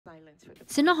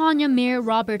Sinajana Mayor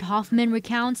Robert Hofmann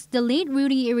recounts the late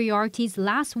Rudy Iriarte's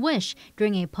last wish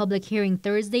during a public hearing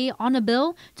Thursday on a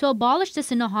bill to abolish the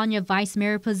Sinajana Vice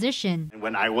Mayor position.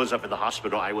 When I was up at the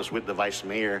hospital, I was with the Vice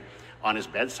Mayor on his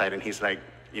bedside, and he's like,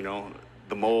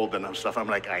 the mold and stuff. I'm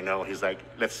like, I know. He's like,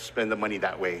 let's spend the money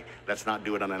that way. Let's not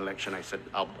do it on an election. I said,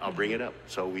 I'll bring it up.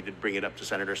 So we did bring it up to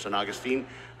Senator San Agustin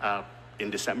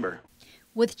in December.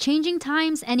 With changing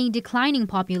times and a declining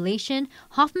population,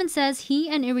 Hofmann says he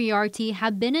and Iriarte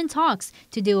have been in talks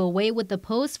to do away with the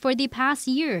post for the past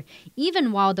year,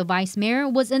 even while the vice mayor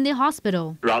was in the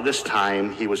hospital. Throughout this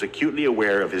time, he was acutely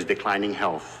aware of his declining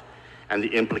health and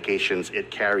the implications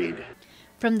it carried.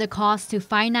 From the cost to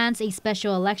finance a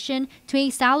special election to a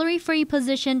salary for a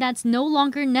position that's no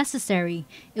longer necessary,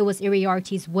 it was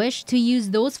Iriarte's wish to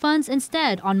use those funds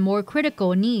instead on more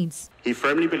critical needs. He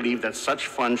firmly believed that such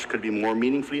funds could be more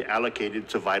meaningfully allocated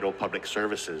to vital public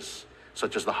services,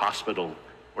 such as the hospital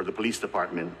or the police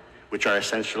department, which are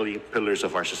essentially pillars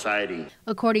of our society.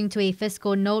 According to a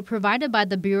fiscal note provided by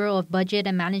the Bureau of Budget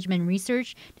and Management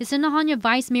Research, the Sinajana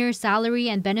Vice Mayor's salary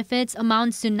and benefits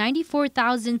amounts to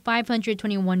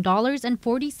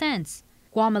 $94,521.40.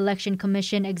 Guam Election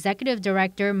Commission Executive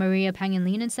Director Maria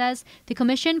Pangilinan says the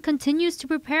commission continues to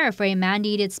prepare for a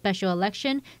mandated special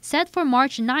election set for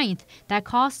March 9th that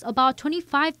costs about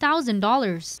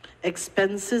 $25,000.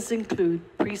 Expenses include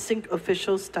precinct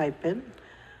official stipend,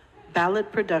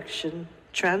 ballot production,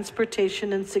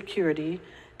 transportation and security,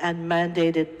 and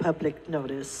mandated public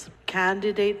notice.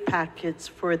 Candidate packets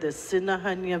for the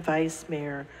Sinajana Vice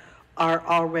Mayor are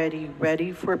already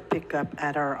ready for pickup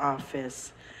at our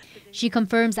office. She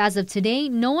confirms as of today,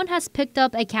 no one has picked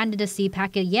up a candidacy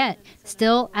packet yet.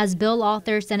 Still, as bill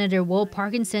author Senator Will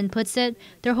Parkinson puts it,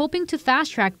 they're hoping to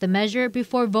fast-track the measure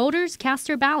before voters cast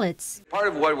their ballots. Part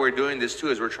of what we're doing this too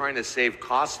is we're trying to save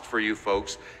costs for you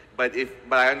folks. But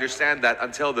I understand that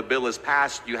until the bill is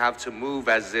passed, you have to move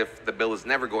as if the bill is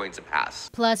never going to pass.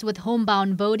 Plus, with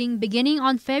homebound voting beginning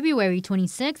on February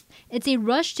 26th, it's a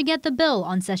rush to get the bill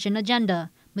on session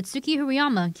agenda. Mitsuki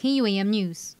Hirayama, KUAM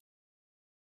News.